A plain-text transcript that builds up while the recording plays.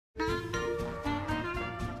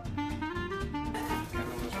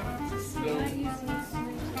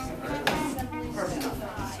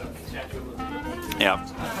Yep.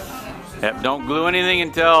 Yep. Don't glue anything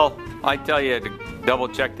until I tell you to double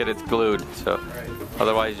check that it's glued. So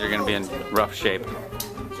otherwise you're going to be in rough shape.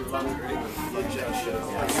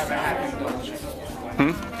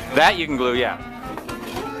 That you can glue, yeah.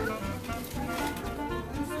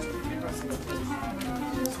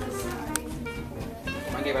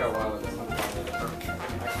 I'll give it a while.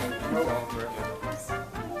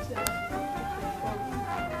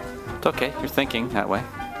 It's okay, you're thinking that way.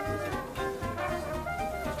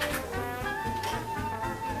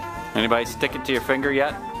 Anybody stick it to your finger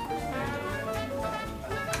yet?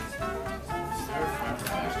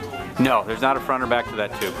 No, there's not a front or back to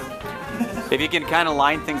that tube. If you can kind of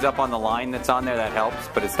line things up on the line that's on there, that helps,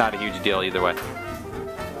 but it's not a huge deal either way.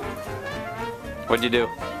 What'd you do?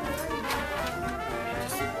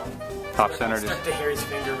 Off center. Stuck to Harry's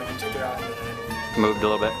finger when he took it off. Moved a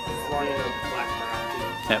little bit.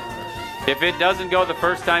 Yep. If it doesn't go the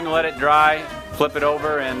first time, let it dry, flip it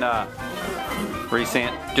over, and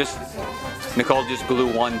re-sand. Just, Nicole, just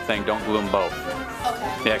glue one thing. Don't glue them both.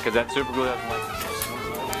 Okay. Yeah, because that super glue doesn't like.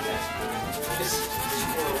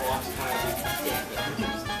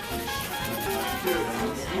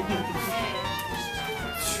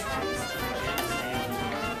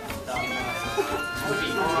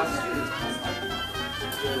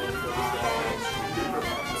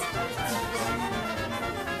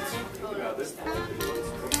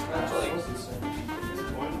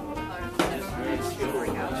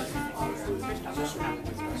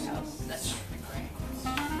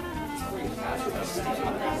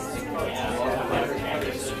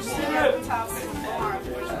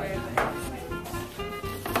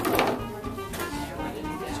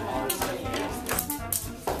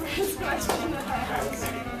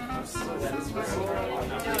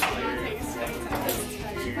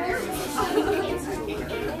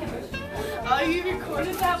 Oh, you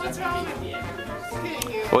recorded that? What's wrong with you?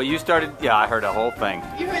 Well, you started, yeah, I heard a whole thing.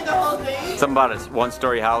 You heard the whole thing? Something about a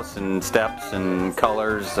one-story house and steps and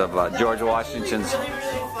colors of George Washington's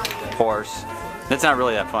horse. That's not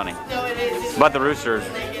really that funny. No, it is. But the roosters.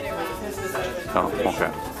 Oh,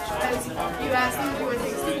 okay. You asked them to do a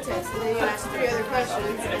take test, and then you asked 3 other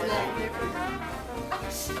questions, and then...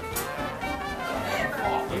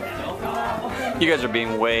 You guys are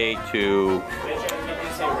being way too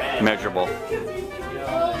measurable.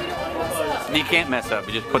 You can't mess up.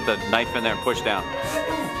 You just put the knife in there and push down.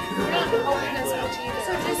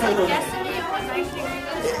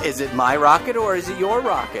 Is it my rocket or is it your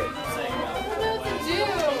rocket?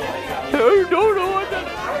 I don't know what that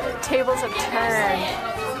is. Tables have turned.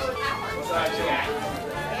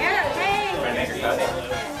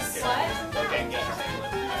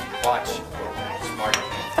 Watch. Smart.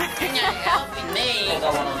 You're not helping me.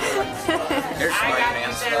 Here's smart,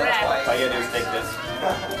 man. All you gotta do is take this.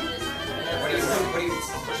 What do you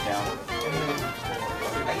push down?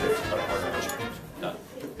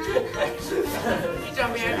 You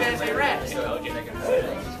told me I better say rest.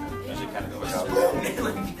 Usually kind of goes out.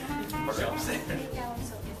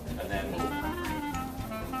 And then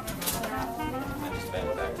just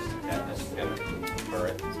bend back. Yeah, just burr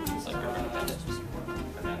it. It's like you're gonna bend it.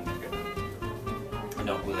 And then you're good. And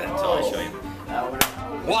don't glue that until I show you.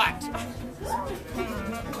 What?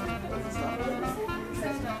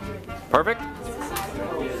 Perfect?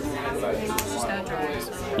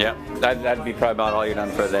 Yeah, that'd be probably about all you're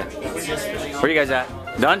done for the day. Where you guys at?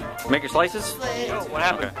 Done? Make your slices? What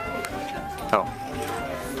happened? Okay. Oh.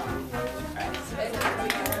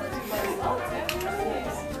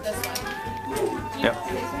 Yep.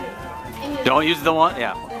 Don't use the one?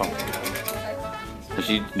 Yeah. Oh. Is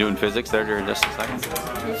she doing physics there during just a second?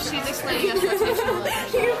 She's explaining us rotational.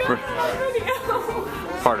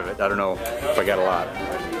 Part of it. I don't know if I got a lot.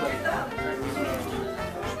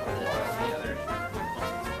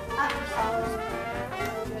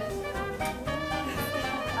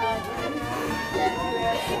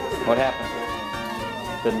 What happened?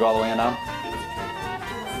 Didn't go all the way in now?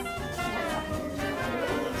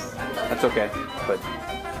 That's okay, but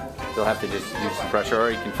you'll have to just use some pressure,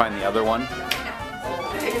 or you can find the other one.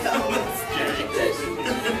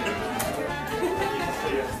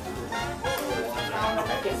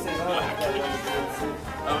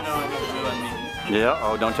 Yeah,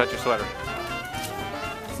 oh, don't touch your sweater.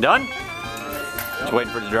 Done? Just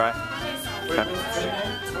waiting for it to dry. Okay.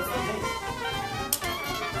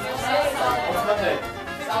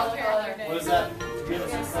 What is that?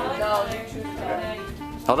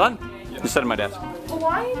 All done? Just set it on my desk.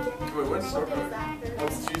 What's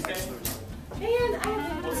Tuesday?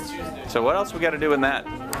 What's Tuesday? So what else we got to do in that?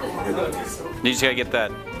 You just got to get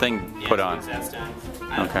that thing put on.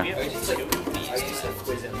 Okay.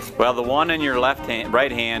 Well, the one in your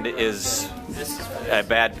right hand is a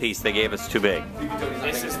bad piece. They gave us too big.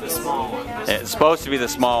 This is the small one. It's supposed to be the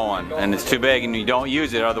small one, and it's too big, and you don't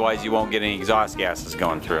use it, otherwise you won't get any exhaust gases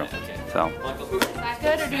going through. So. Is that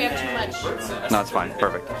good, or do we have too much? No, it's fine.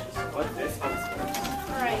 Perfect.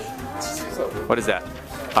 Alright. What is that?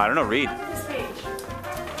 I don't know. Read. This page.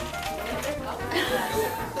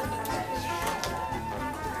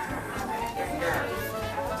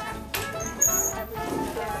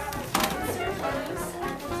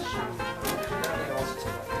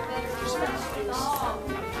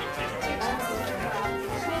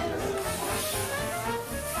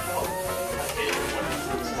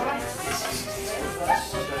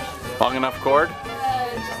 Long enough cord?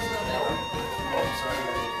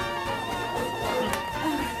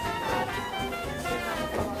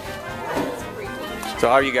 So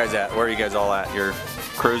how are you guys at? Where are you guys all at? You're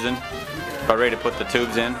cruising? About ready to put the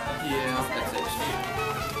tubes in? Yeah.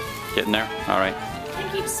 Getting there? All right.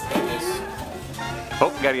 It keeps spinning.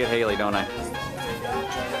 Oh, gotta get Haley, don't I?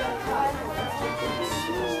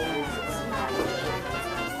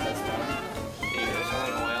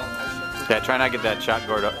 Yeah, try not to get that shot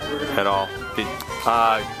guard up at all.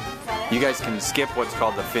 You guys can skip what's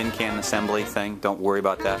called the fin can assembly thing. Don't worry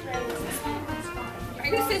about that. I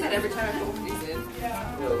gonna say that every time I put these in.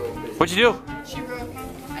 What'd you do? She broke it.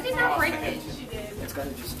 I did not break it. It's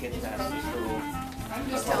gotta just get that little.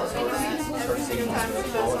 Just tell us every single time she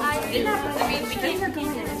does I something. did not. I mean, we gave her going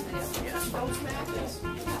in this video.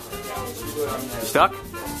 You stuck?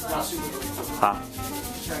 Huh.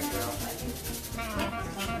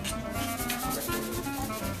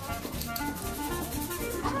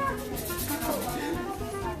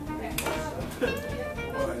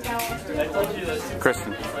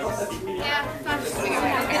 Kristen, Yeah, I'm just doing it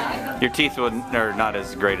right. your teeth are not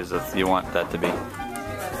as great as you want that to be.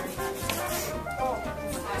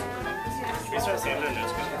 Should we start saving our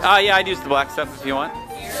notes? Yeah, I'd use the black stuff if you want.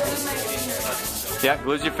 Yeah,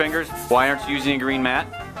 glues your fingers. Why aren't you using a green mat?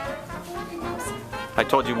 I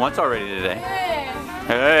told you once already today.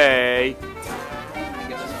 Hey!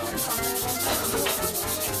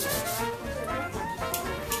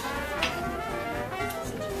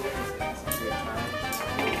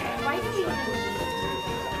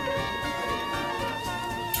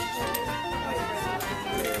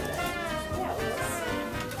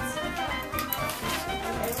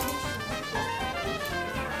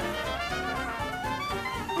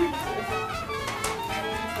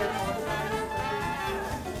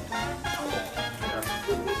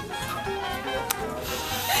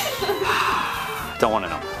 Don't want to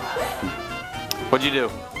know. What'd you do?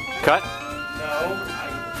 Cut?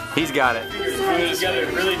 No. He's got it. You're putting it together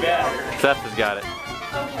really bad. Seth has got it.